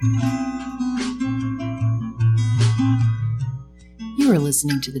You are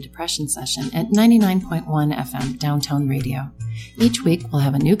listening to the Depression Session at 99.1 FM Downtown Radio. Each week, we'll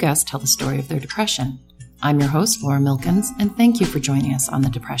have a new guest tell the story of their depression. I'm your host, Laura Milkins, and thank you for joining us on the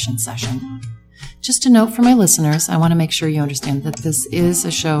Depression Session. Just a note for my listeners, I want to make sure you understand that this is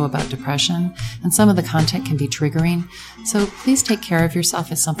a show about depression, and some of the content can be triggering, so please take care of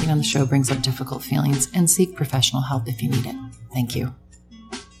yourself if something on the show brings up difficult feelings, and seek professional help if you need it. Thank you.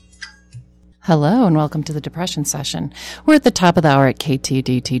 Hello and welcome to the Depression Session. We're at the top of the hour at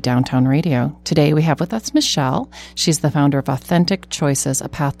KTDT Downtown Radio. Today we have with us Michele. She's the founder of Authentic Choices, A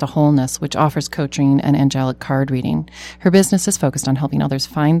Path to Wholeness, which offers coaching and angelic card reading. Her business is focused on helping others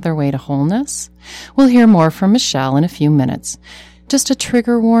find their way to wholeness. We'll hear more from Michele in a few minutes. Just a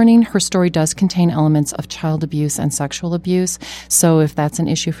trigger warning, her story does contain elements of child abuse and sexual abuse. So if that's an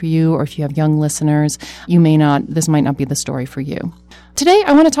issue for you, or if you have young listeners, this might not be the story for you. Today,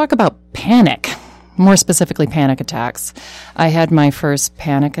 I want to talk about panic, more specifically panic attacks. I had my first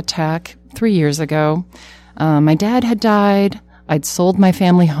panic attack 3 years ago. My dad had died. I'd sold my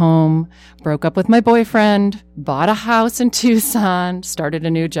family home, broke up with my boyfriend, bought a house in Tucson, started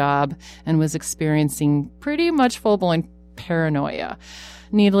a new job, and was experiencing pretty much full-blown paranoia.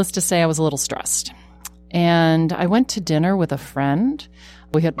 Needless to say, I was a little stressed. And I went to dinner with a friend.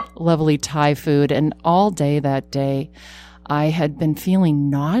 We had lovely Thai food, and all day that day, I had been feeling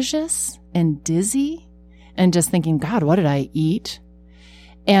nauseous and dizzy and just thinking, God, what did I eat?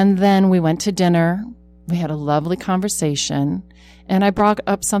 And then we went to dinner. We had a lovely conversation, and I brought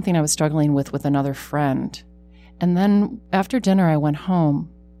up something I was struggling with another friend. And then after dinner, I went home.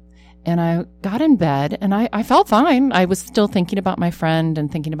 And I got in bed, and I felt fine. I was still thinking about my friend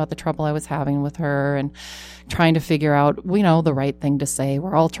and thinking about the trouble I was having with her and trying to figure out, the right thing to say.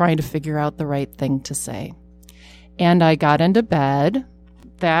 We're all trying to figure out the right thing to say. And I got into bed.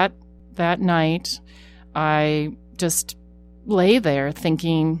 That night, I just lay there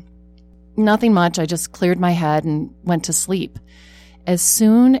thinking nothing much. I just cleared my head and went to sleep. As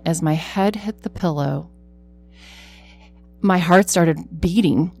soon as my head hit the pillow, my heart started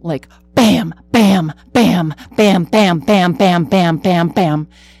beating like bam, bam, bam, bam, bam, bam, bam, bam, bam, bam.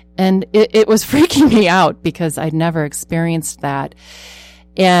 And it was freaking me out because I'd never experienced that.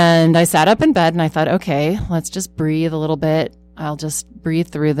 And I sat up in bed and I thought, okay, let's just breathe a little bit. I'll just breathe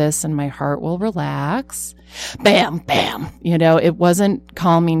through this and my heart will relax. Bam, bam. It wasn't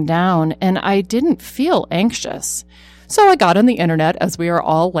calming down, and I didn't feel anxious. So I got on the internet, as we are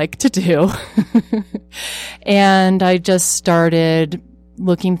all like to do, and I just started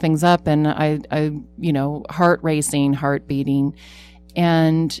looking things up, and I heart racing, heart beating,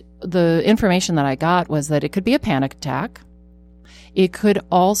 and the information that I got was that it could be a panic attack. It could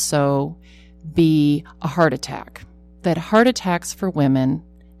also be a heart attack, that heart attacks for women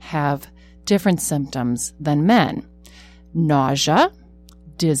have different symptoms than men. Nausea,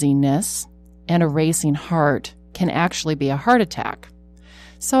 dizziness, and a racing heart can actually be a heart attack.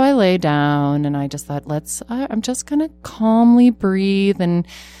 So I lay down and I just thought, I'm just going to calmly breathe and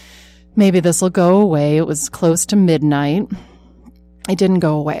maybe this will go away. It was close to midnight. It didn't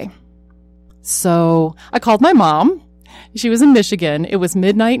go away. So I called my mom. She was in Michigan. It was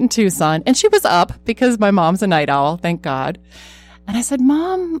midnight in Tucson, and she was up because my mom's a night owl, thank God. And I said,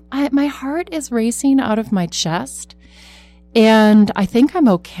 Mom, my heart is racing out of my chest. And I think I'm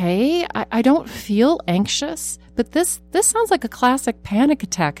okay. I don't feel anxious, but this sounds like a classic panic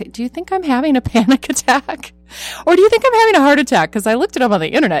attack. Do you think I'm having a panic attack? Or do you think I'm having a heart attack? Because I looked it up on the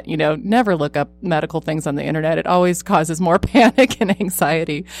internet. Never look up medical things on the internet. It always causes more panic and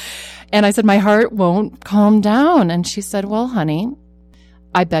anxiety. And I said, my heart won't calm down. And she said, well, honey,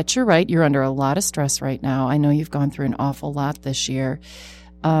 I bet you're right. You're under a lot of stress right now. I know you've gone through an awful lot this year.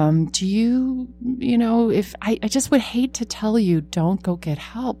 Do you, if I just would hate to tell you, don't go get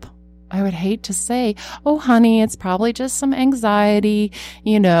help. I would hate to say, oh, honey, it's probably just some anxiety,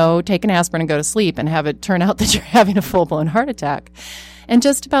 take an aspirin and go to sleep, and have it turn out that you're having a full-blown heart attack. And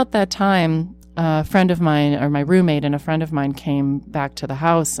just about that time, a friend of mine, or my roommate and a friend of mine, came back to the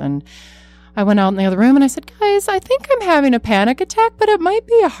house, and I went out in the other room and I said, guys, I think I'm having a panic attack, but it might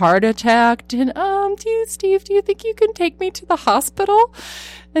be a heart attack. And, Steve, do you think you can take me to the hospital?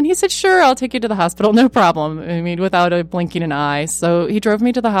 And he said, sure, I'll take you to the hospital. No problem. Without a blinking an eye. So he drove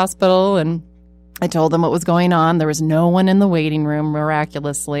me to the hospital, and I told them what was going on. There was no one in the waiting room,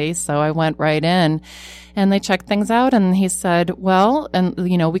 miraculously. So I went right in, and they checked things out. And he said, well,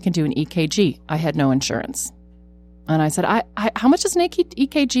 we can do an EKG. I had no insurance. And I said, how much does an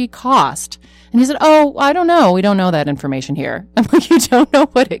EKG cost? And he said, oh, I don't know. We don't know that information here. I'm like, you don't know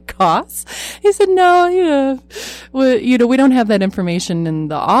what it costs? He said, no, we don't have that information in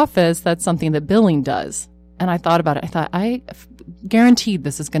the office. That's something that billing does. And I thought about it. I thought, I guaranteed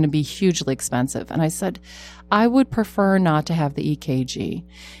this is going to be hugely expensive. And I said, I would prefer not to have the EKG.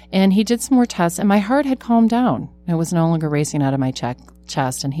 And he did some more tests, and my heart had calmed down. It was no longer racing out of my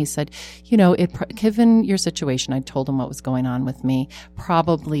chest. And he said, given your situation, I told him what was going on with me.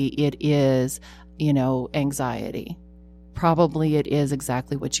 Probably it is, anxiety. Probably it is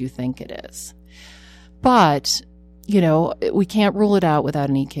exactly what you think it is. But, we can't rule it out without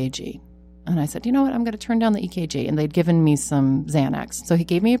an EKG. And I said, you know what, I'm going to turn down the EKG. And they'd given me some Xanax. So he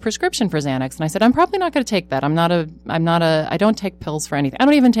gave me a prescription for Xanax. And I said, I'm probably not going to take that. I don't take pills for anything. I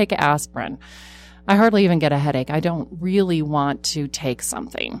don't even take aspirin. I hardly even get a headache. I don't really want to take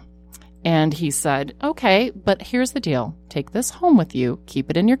something. And he said, okay, but here's the deal. Take this home with you, keep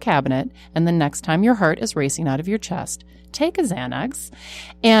it in your cabinet, and the next time your heart is racing out of your chest, take a Xanax.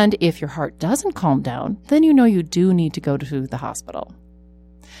 And if your heart doesn't calm down, then you do need to go to the hospital.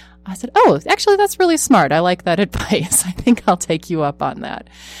 I said, oh, actually, that's really smart. I like that advice. I think I'll take you up on that.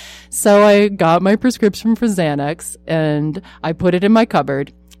 So I got my prescription for Xanax and I put it in my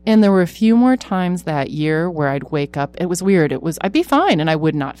cupboard. And there were a few more times that year where I'd wake up. It was weird. I'd be fine and I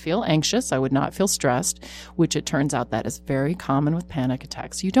would not feel anxious. I would not feel stressed, which it turns out that is very common with panic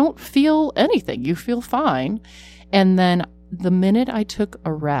attacks. You don't feel anything. You feel fine. And then the minute I took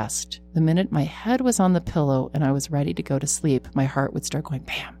a rest, the minute my head was on the pillow and I was ready to go to sleep, my heart would start going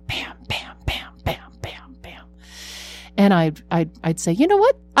bam, bam, bam, bam, bam, bam, bam. And I'd say, you know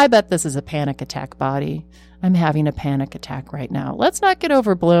what? I bet this is a panic attack, body. I'm having a panic attack right now. Let's not get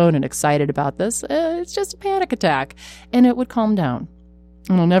overblown and excited about this. It's just a panic attack. And it would calm down.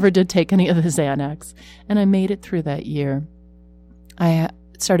 And I never did take any of the Xanax. And I made it through that year. I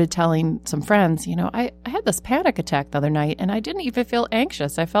started telling some friends, I had this panic attack the other night and I didn't even feel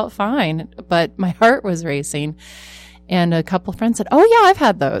anxious. I felt fine, but my heart was racing. And a couple of friends said, oh yeah, I've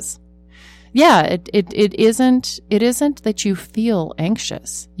had those. Yeah, it isn't that you feel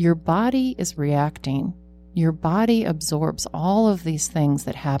anxious. Your body is reacting. Your body absorbs all of these things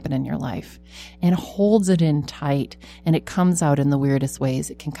that happen in your life and holds it in tight, and it comes out in the weirdest ways.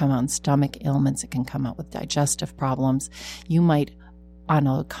 It can come out in stomach ailments. It can come out with digestive problems. You might, on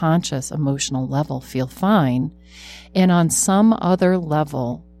a conscious emotional level, feel fine, and on some other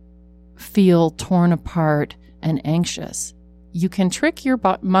level, feel torn apart and anxious. You can trick your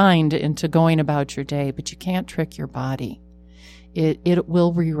mind into going about your day, but you can't trick your body. It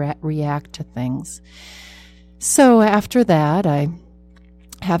will react to things. So after that, I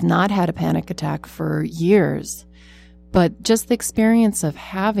have not had a panic attack for years, but just the experience of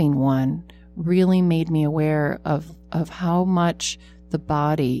having one really made me aware of how much the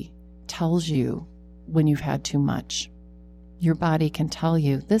body tells you when you've had too much. Your body can tell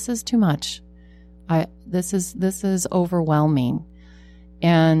you, this is too much. This is overwhelming.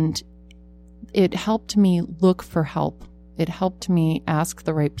 And it helped me look for help. It helped me ask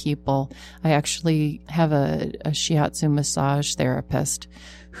the right people. I actually have a shiatsu massage therapist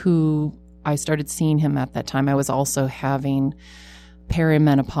who I started seeing him at that time. I was also having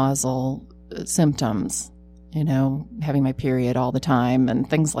perimenopausal symptoms, having my period all the time and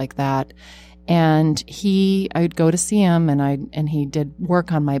things like that. And I'd go to see him and he did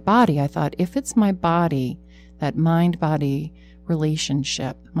work on my body. I thought, if it's my body, that mind-body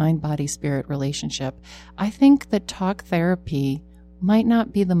relationship, mind-body-spirit relationship, I think that talk therapy might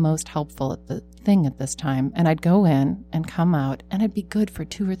not be the most helpful thing at this time. And I'd go in and come out and I'd be good for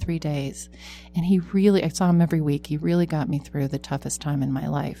 2 or 3 days. And I saw him every week. He really got me through the toughest time in my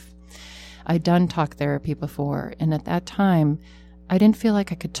life. I'd done talk therapy before. And at that time, I didn't feel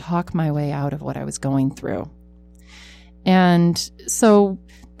like I could talk my way out of what I was going through. And so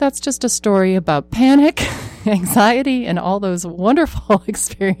that's just a story about panic, anxiety, and all those wonderful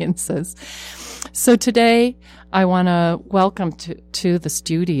experiences. So today I want to welcome to the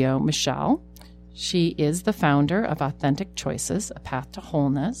studio Michele. She is the founder of Authentic Choices, A Path to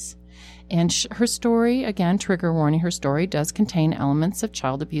Wholeness. And her story, again, trigger warning, her story does contain elements of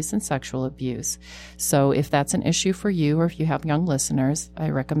child abuse and sexual abuse. So if that's an issue for you, or if you have young listeners,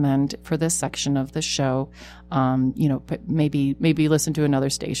 I recommend for this section of the show, maybe listen to another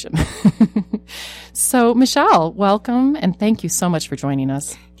station. So Michele, welcome, and thank you so much for joining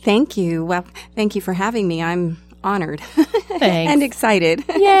us. Thank you. Well, thank you for having me. I'm honored. Thanks. And excited.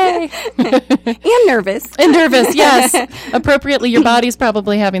 Yay. And nervous. And nervous, yes. Appropriately, your body's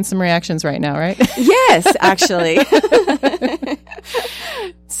probably having some reactions right now, right? Yes, actually.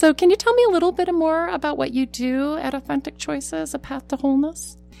 So can you tell me a little bit more about what you do at Authentic Choices, A Path to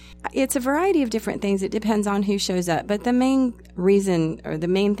Wholeness? It's a variety of different things. It depends on who shows up. But the main reason or the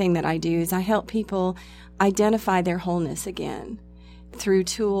main thing that I do is I help people identify their wholeness again through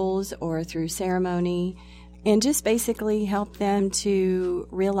tools or through ceremony, and just basically help them to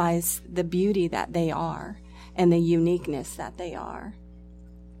realize the beauty that they are and the uniqueness that they are.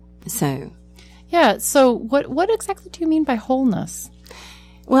 So what exactly do you mean by wholeness?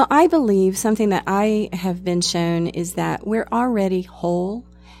 Well, I believe something that I have been shown is that we're already whole,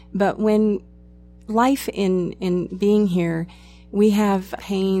 but when life in being here, we have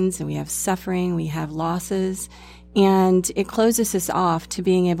pains and we have suffering, we have losses, and it closes us off to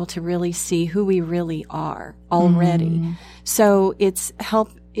being able to really see who we really are already. So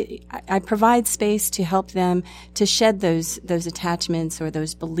I provide space to help them to shed those attachments or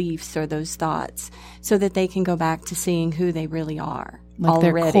those beliefs or those thoughts so that they can go back to seeing who they really are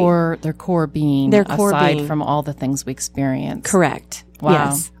already. Their core being, aside from all the things we experience. Correct. Wow.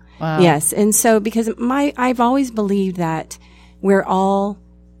 Yes. Wow. Yes. And so because I've always believed that we're all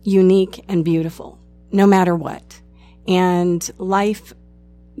unique and beautiful, no matter what. And life,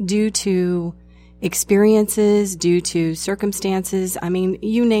 due to experiences, due to circumstances, I mean,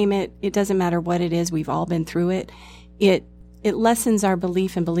 you name it, it doesn't matter what it is, we've all been through it. It lessens our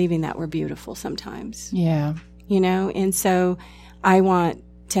belief in believing that we're beautiful sometimes. Yeah. And so I want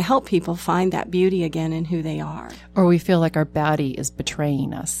to help people find that beauty again in who they are. Or we feel like our body is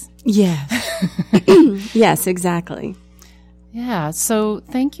betraying us. Yes. Yes, exactly. Yeah. So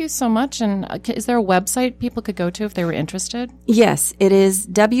thank you so much. And is there a website people could go to if they were interested? Yes, it is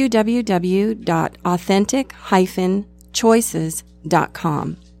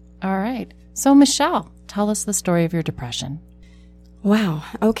www.authentic-choices.com. All right. So Michele, tell us the story of your depression. Wow.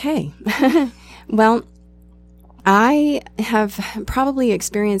 Okay. Well, I have probably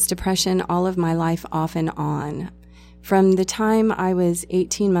experienced depression all of my life off and on. From the time I was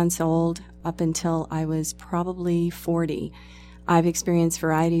 18 months old up until I was probably 40, I've experienced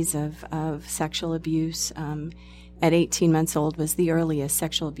varieties of sexual abuse. At 18 months old was the earliest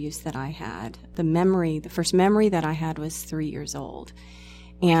sexual abuse that I had. The first memory that I had was 3 years old.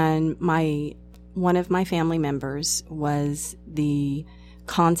 And one of my family members was the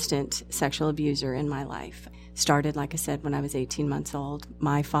constant sexual abuser in my life. Started, like I said, when I was 18 months old.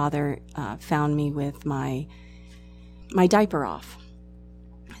 My father found me with my diaper off.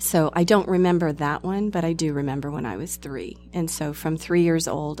 So I don't remember that one, but I do remember when I was 3. And so from 3 years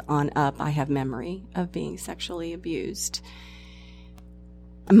old on up, I have memory of being sexually abused.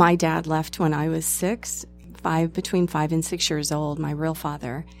 My dad left when I was 6, between 5 and 6 years old, my real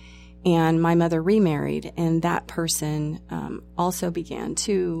father. And my mother remarried, and that person also began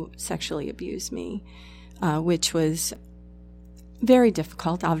to sexually abuse me, which was very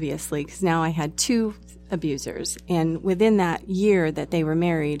difficult, obviously, because now I had 2 abusers. And within that year that they were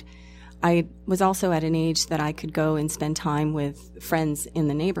married, I was also at an age that I could go and spend time with friends in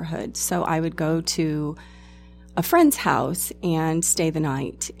the neighborhood. So I would go to a friend's house and stay the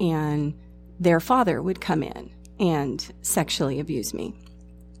night, and their father would come in and sexually abuse me.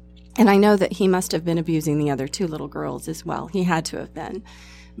 And I know that he must have been abusing the other 2 little girls as well. He had to have been.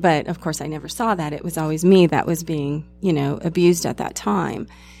 But, of course, I never saw that. It was always me that was being, abused at that time.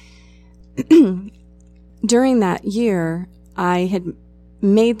 During that year, I had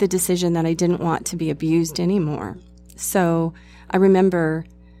made the decision that I didn't want to be abused anymore. So I remember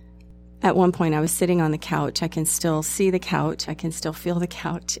at one point I was sitting on the couch. I can still see the couch. I can still feel the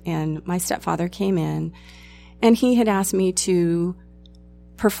couch. And my stepfather came in, and he had asked me to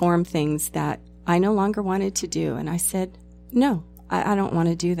perform things that I no longer wanted to do. And I said, no, I don't want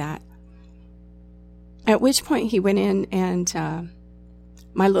to do that. At which point he went in, and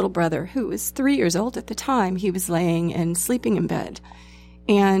my little brother, who was 3 years old at the time, he was laying and sleeping in bed.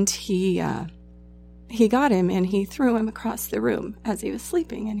 And he got him, and he threw him across the room as he was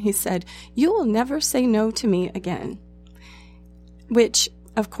sleeping. And he said, "You will never say no to me again." Which,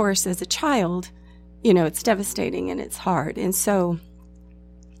 of course, as a child, it's devastating and it's hard. And so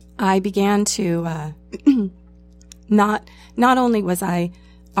I began to not only was I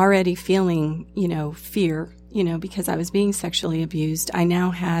already feeling, fear, because I was being sexually abused, I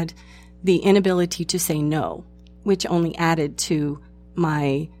now had the inability to say no, which only added to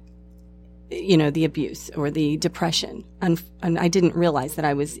my, the abuse or the depression. And I didn't realize that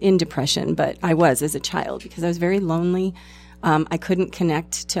I was in depression, but I was as a child because I was very lonely. I couldn't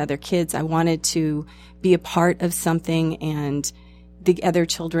connect to other kids. I wanted to be a part of something, and the other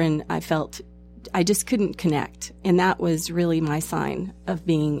children, I felt I just couldn't connect. And that was really my sign of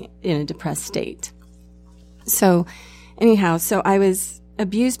being in a depressed state. So anyhow, I was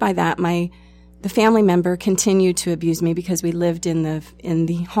abused by that, the family member continued to abuse me because we lived in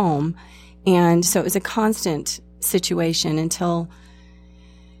the home. And so it was a constant situation until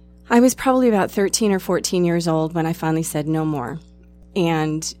I was probably about 13 or 14 years old when I finally said no more.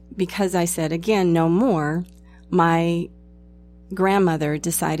 And because I said, again, no more, my grandmother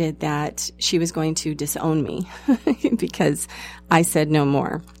decided that she was going to disown me because I said no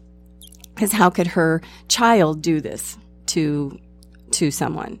more. Because how could her child do this to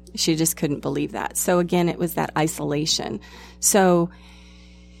someone? She just couldn't believe that. So again, it was that isolation. So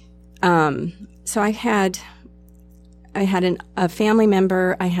I had a family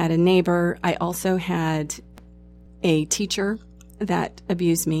member, I had a neighbor, I also had a teacher that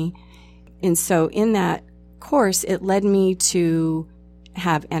abused me. And so in that course, it led me to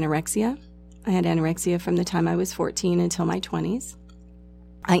have anorexia. I had anorexia from the time I was 14 until my 20s.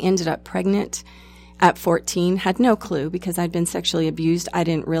 I ended up pregnant at 14, had no clue because I'd been sexually abused. I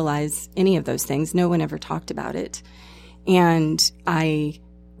didn't realize any of those things. No one ever talked about it. And I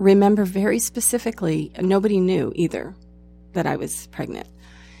remember very specifically, nobody knew either that I was pregnant.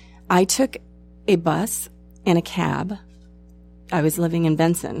 I took a bus and a cab. I was living in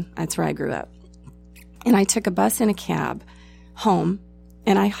Benson. That's where I grew up. And I took a bus and a cab home,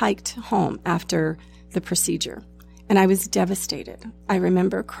 and I hiked home after the procedure. And I was devastated. I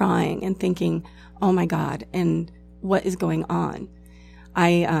remember crying and thinking, oh my God, and what is going on?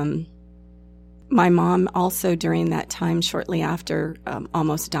 My mom also during that time, shortly after,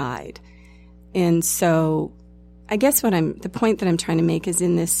 almost died. And so I guess the point that I'm trying to make is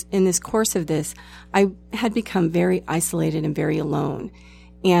in this course of this, I had become very isolated and very alone.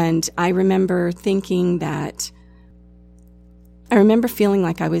 And I remember feeling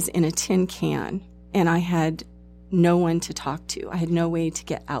like I was in a tin can and I had no one to talk to. I had no way to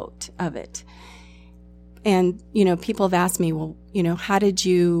get out of it. And, people have asked me, well, how did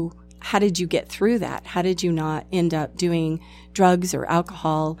you get through that? How did you not end up doing drugs or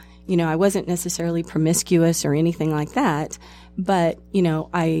alcohol? I wasn't necessarily promiscuous or anything like that, but,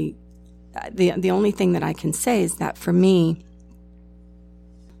 the only thing that I can say is that for me,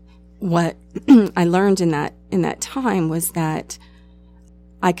 what I learned in that time was that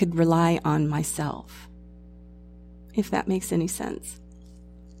I could rely on myself, if that makes any sense.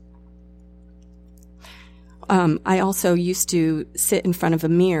 I also used to sit in front of a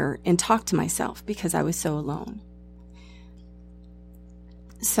mirror and talk to myself because I was so alone.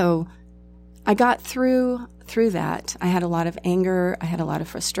 So I got through that. I had a lot of anger. I had a lot of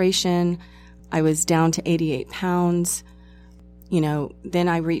frustration. I was down to 88 pounds. Then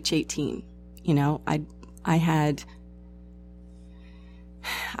I reached 18. I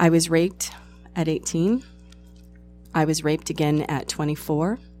was raped at 18. I was raped again at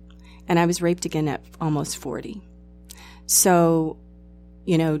 24. And I was raped again at almost 40. So,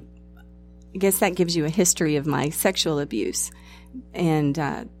 I guess that gives you a history of my sexual abuse. And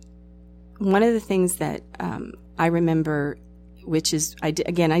one of the things that I remember, which is, I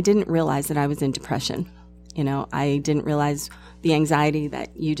didn't realize that I was in depression. I didn't realize the anxiety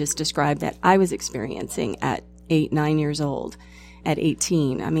that you just described that I was experiencing at 8, 9 years old, at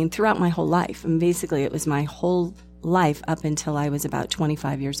 18. I mean, throughout my whole life. And basically, it was my whole life up until I was about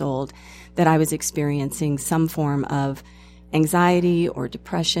 25 years old that I was experiencing some form of anxiety or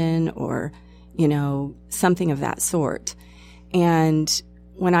depression or, something of that sort. And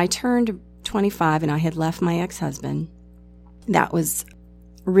when I turned 25 and I had left my ex-husband, that was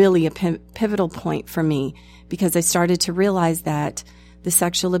really a pivotal point for me because I started to realize that the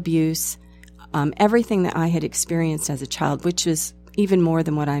sexual abuse, everything that I had experienced as a child, which is even more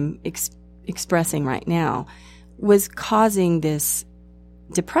than what I'm expressing right now, was causing this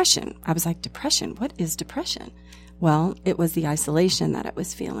depression. I was like, depression? What is depression? Well, it was the isolation that I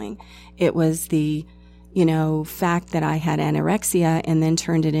was feeling. It was the, fact that I had anorexia and then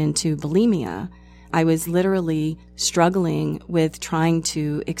turned it into bulimia. I was literally struggling with trying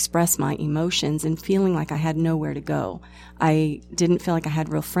to express my emotions and feeling like I had nowhere to go. I didn't feel like I had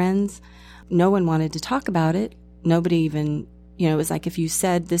real friends. No one wanted to talk about it. Nobody even, it was like if you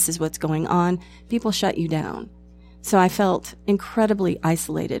said this is what's going on, people shut you down. So I felt incredibly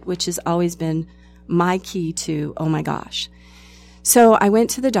isolated, which has always been my key to, oh my gosh. So I went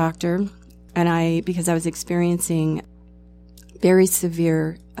to the doctor and because I was experiencing very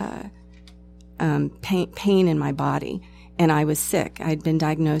severe pain in my body, and I was sick. I'd been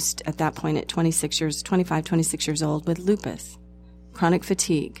diagnosed at that point at 26 years old with lupus, chronic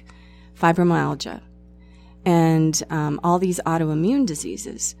fatigue, fibromyalgia, and all these autoimmune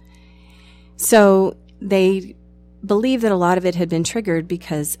diseases. So they believe that a lot of it had been triggered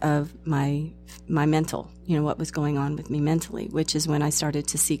because of my mental, what was going on with me mentally, which is when I started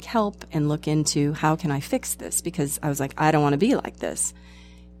to seek help and look into how can I fix this, because I was like, I don't want to be like this.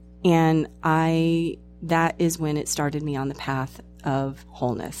 And that is when it started me on the path of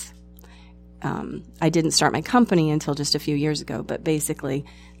wholeness. I didn't start my company until just a few years ago, but basically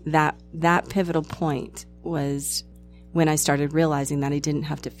that pivotal point was when I started realizing that I didn't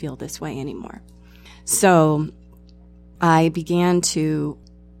have to feel this way anymore. So I began to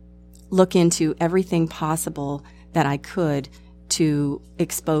look into everything possible that I could to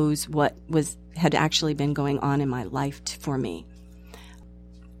expose what had actually been going on in my life for me.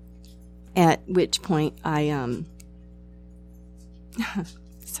 At which point I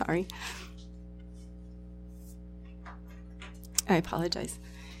sorry. I apologize.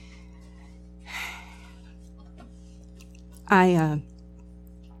 I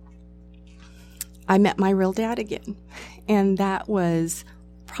met my real dad again, and that was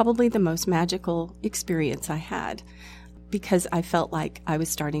probably the most magical experience I had, because I felt like I was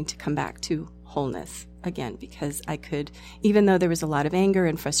starting to come back to wholeness again, because I could, even though there was a lot of anger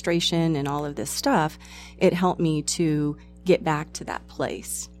and frustration and all of this stuff, it helped me to get back to that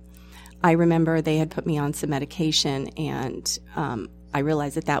place. I remember they had put me on some medication, and I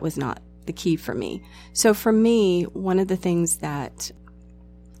realized that was not the key for me. So for me, one of the things that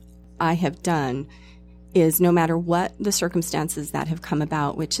I have done is, no matter what the circumstances that have come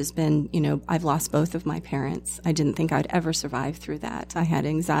about, which has been, I've lost both of my parents. I didn't think I'd ever survive through that. I had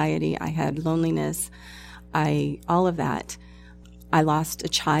anxiety, I had loneliness, all of that. I lost a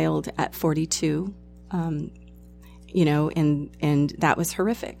child at 42, and that was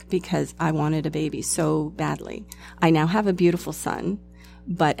horrific because I wanted a baby so badly. I now have a beautiful son,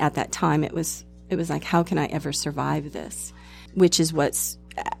 but at that time it was like, how can I ever survive this? Which is what's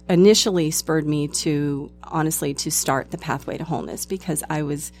initially spurred me to, honestly, to start the pathway to wholeness, because I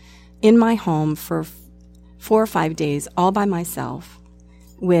was in my home for 4 or 5 days all by myself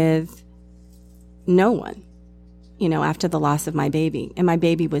with no one, after the loss of my baby. And my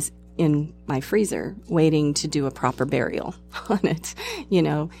baby was in my freezer waiting to do a proper burial on it,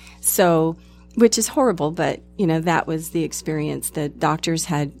 so, which is horrible, but, that was the experience. The doctors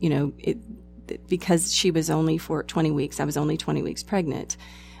had, because she was only for 20 weeks, I was only 20 weeks pregnant,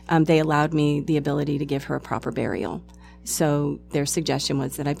 they allowed me the ability to give her a proper burial. So their suggestion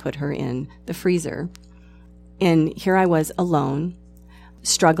was that I put her in the freezer. And here I was alone,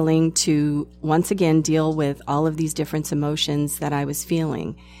 struggling to once again deal with all of these different emotions that I was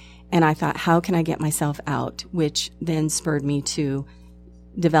feeling. And I thought, how can I get myself out? Which then spurred me to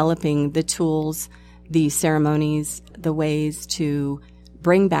developing the tools, the ceremonies, the ways to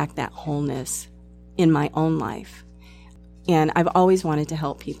bring back that wholeness in my own life. And I've always wanted to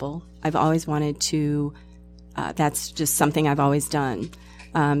help people. I've always wanted to, that's just something I've always done.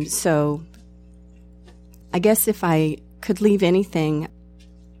 So I guess if I could leave anything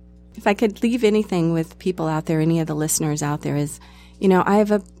with people out there, any of the listeners out there, is,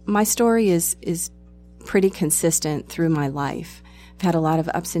 my story is pretty consistent through my life. I've had a lot of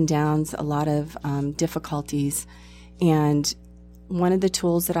ups and downs, a lot of difficulties, and one of the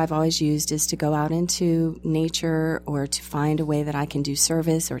tools that I've always used is to go out into nature or to find a way that I can do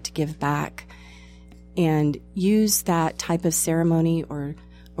service or to give back, and use that type of ceremony or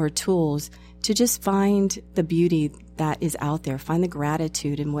tools to just find the beauty that is out there, find the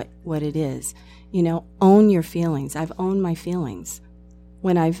gratitude in what it is. Own your feelings. I've owned my feelings.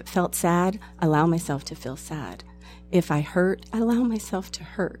 When I've felt sad, I allow myself to feel sad. If I hurt, I allow myself to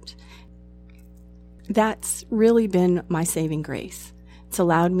hurt. That's really been my saving grace. It's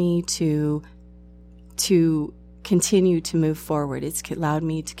allowed me to continue to move forward. It's allowed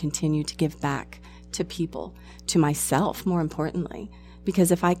me to continue to give back to people, to myself, more importantly.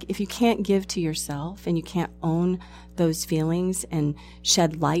 Because if you can't give to yourself and you can't own those feelings and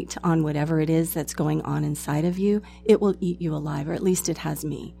shed light on whatever it is that's going on inside of you, it will eat you alive, or at least it has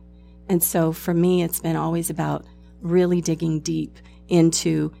me. And so for me, it's been always about really digging deep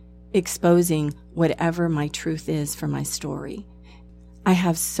into exposing whatever my truth is for my story. I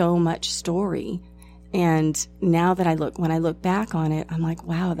have so much story. And now that when I look back on it, I'm like,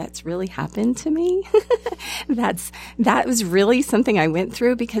 wow, that's really happened to me. That was really something I went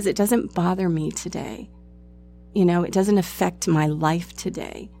through, because it doesn't bother me today. It doesn't affect my life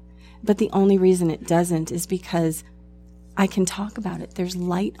today. But the only reason it doesn't is because I can talk about it. There's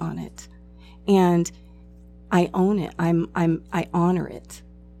light on it. And I own it. I honor it.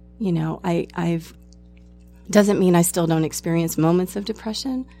 I've doesn't mean I still don't experience moments of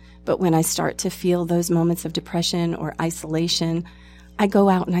depression, but when I start to feel those moments of depression or isolation, I go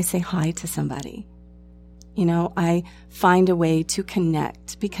out and I say hi to somebody. I find a way to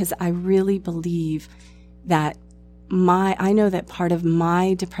connect because I really believe that I know that part of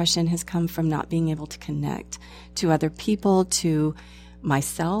my depression has come from not being able to connect to other people, to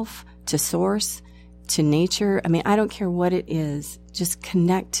myself, to source, to nature. I mean, I don't care what it is, just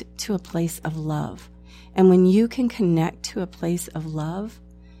connect to a place of love. And when you can connect to a place of love,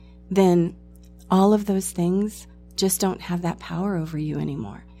 then all of those things just don't have that power over you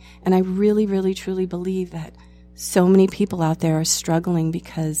anymore. And I really, really, truly believe that so many people out there are struggling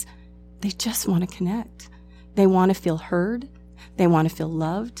because they just want to connect. They want to feel heard. They want to feel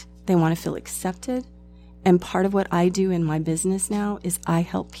loved. They want to feel accepted. And part of what I do in my business now is I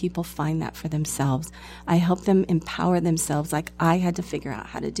help people find that for themselves. I help them empower themselves like I had to figure out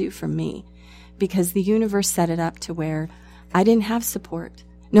how to do for me. Because the universe set it up to where I didn't have support.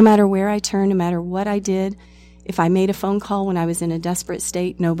 No matter where I turned, no matter what I did, if I made a phone call when I was in a desperate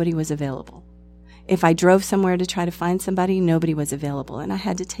state, nobody was available. If I drove somewhere to try to find somebody, nobody was available. And I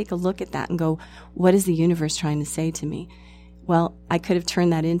had to take a look at that and go, what is the universe trying to say to me? Well, I could have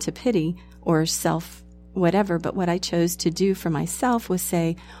turned that into pity or self whatever, but what I chose to do for myself was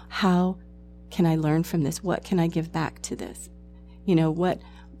say, how can I learn from this? What can I give back to this?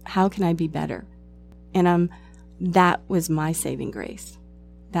 How can I be better? And that was my saving grace.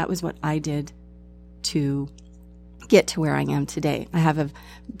 That was what I did to get to where I am today. I have a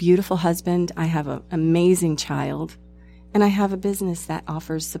beautiful husband. I have an amazing child. And I have a business that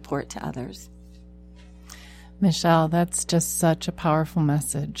offers support to others. Michele, that's just such a powerful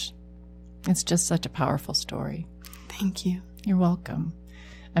message. It's just such a powerful story. Thank you. You're welcome.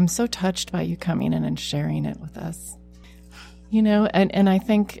 I'm so touched by you coming in and sharing it with us. And I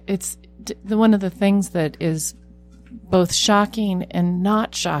think it's one of the things that is both shocking and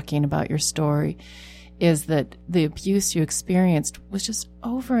not shocking about your story is that the abuse you experienced was just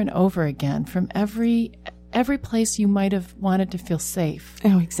over and over again from every place you might have wanted to feel safe.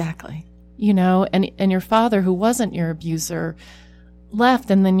 Oh, exactly. And your father, who wasn't your abuser, left,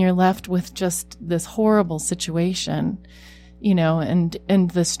 and then you're left with just this horrible situation,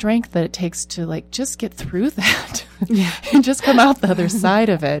 and the strength that it takes to just get through that and just come out the other side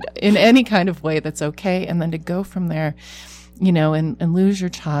of it in any kind of way that's okay. And then to go from there, and lose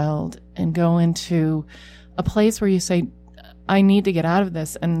your child and go into a place where you say, I need to get out of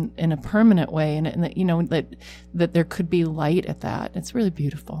this and in a permanent way. And that there could be light at that. It's really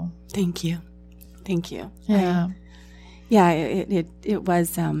beautiful. Thank you. Thank you. Yeah. It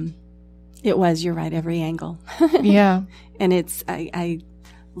was, you're right, every angle. Yeah. And I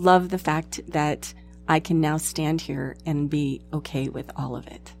love the fact that I can now stand here and be okay with all of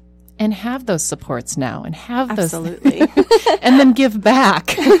it. And have those supports now and have Absolutely. those. And then give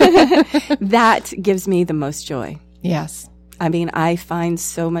back. That gives me the most joy. Yes. I mean, I find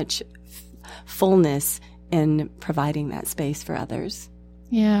so much fullness in providing that space for others.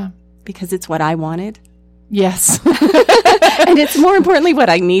 Yeah. Because it's what I wanted. Yes. And it's more importantly what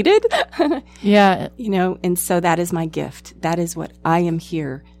I needed. Yeah. And so that is my gift. That is what I am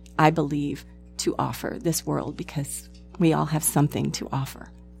here, I believe, to offer this world because we all have something to offer.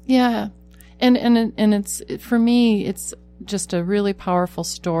 Yeah. And it's, for me, it's just a really powerful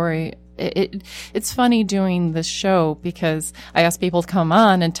story. It's funny doing this show because I ask people to come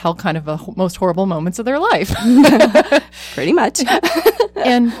on and tell kind of the most horrible moments of their life. Pretty much.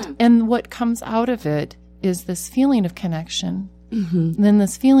 And what comes out of it is this feeling of connection, and then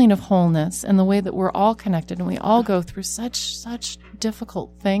this feeling of wholeness, and the way that we're all connected and we all go through such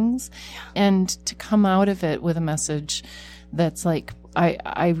difficult things, and to come out of it with a message that's like,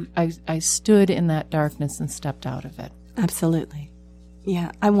 I stood in that darkness and stepped out of it. Absolutely.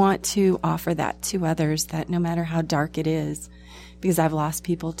 Yeah, I want to offer that to others, that no matter how dark it is, because I've lost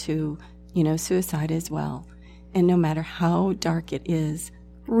people to, suicide as well. And no matter how dark it is,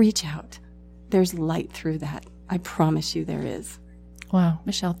 reach out. There's light through that. I promise you there is. Wow.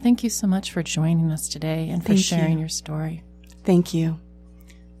 Michele, thank you so much for joining us today and for sharing your story. Thank you.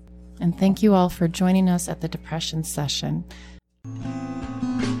 And thank you all for joining us at the Depression Session.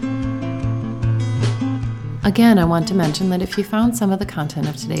 Again, I want to mention that if you found some of the content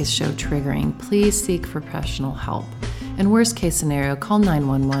of today's show triggering, please seek professional help. And worst case scenario, call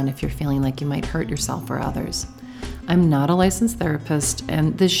 911 if you're feeling like you might hurt yourself or others. I'm not a licensed therapist,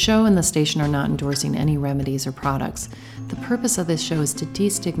 and this show and the station are not endorsing any remedies or products. The purpose of this show is to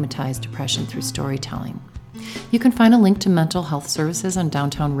destigmatize depression through storytelling. You can find a link to mental health services on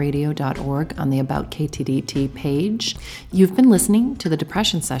downtownradio.org on the About KTDT page. You've been listening to the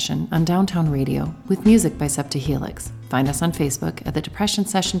Depression Session on Downtown Radio with music by Septa Helix. Find us on Facebook at the Depression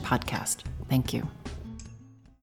Session Podcast. Thank you.